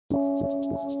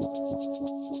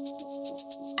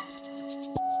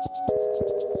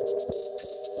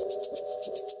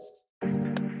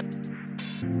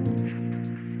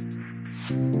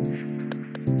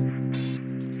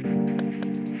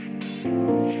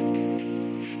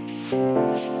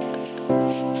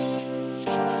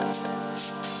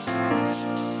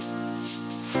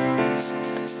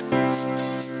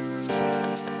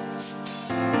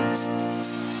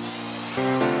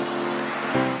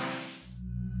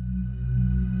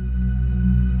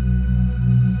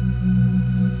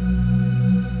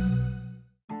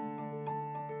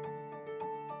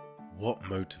What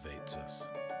motivates us?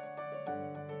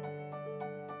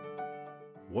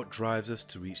 What drives us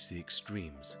to reach the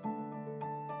extremes?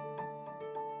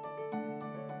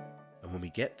 And when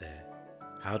we get there,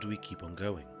 how do we keep on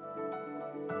going?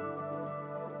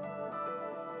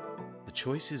 The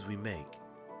choices we make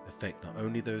affect not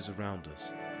only those around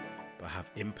us, but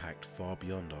have impact far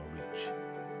beyond our reach.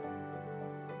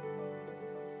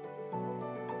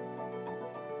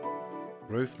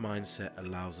 Growth mindset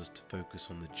allows us to focus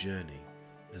on the journey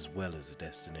as well as the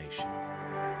destination,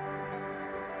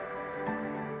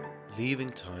 leaving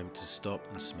time to stop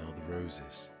and smell the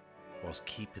roses whilst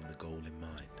keeping the goal in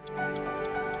mind.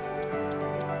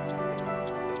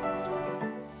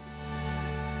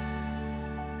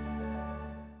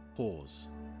 Pause,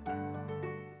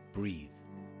 breathe,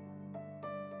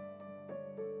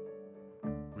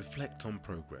 reflect on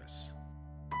progress.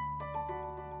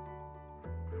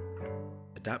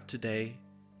 Adapt today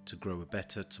to grow a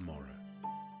better tomorrow.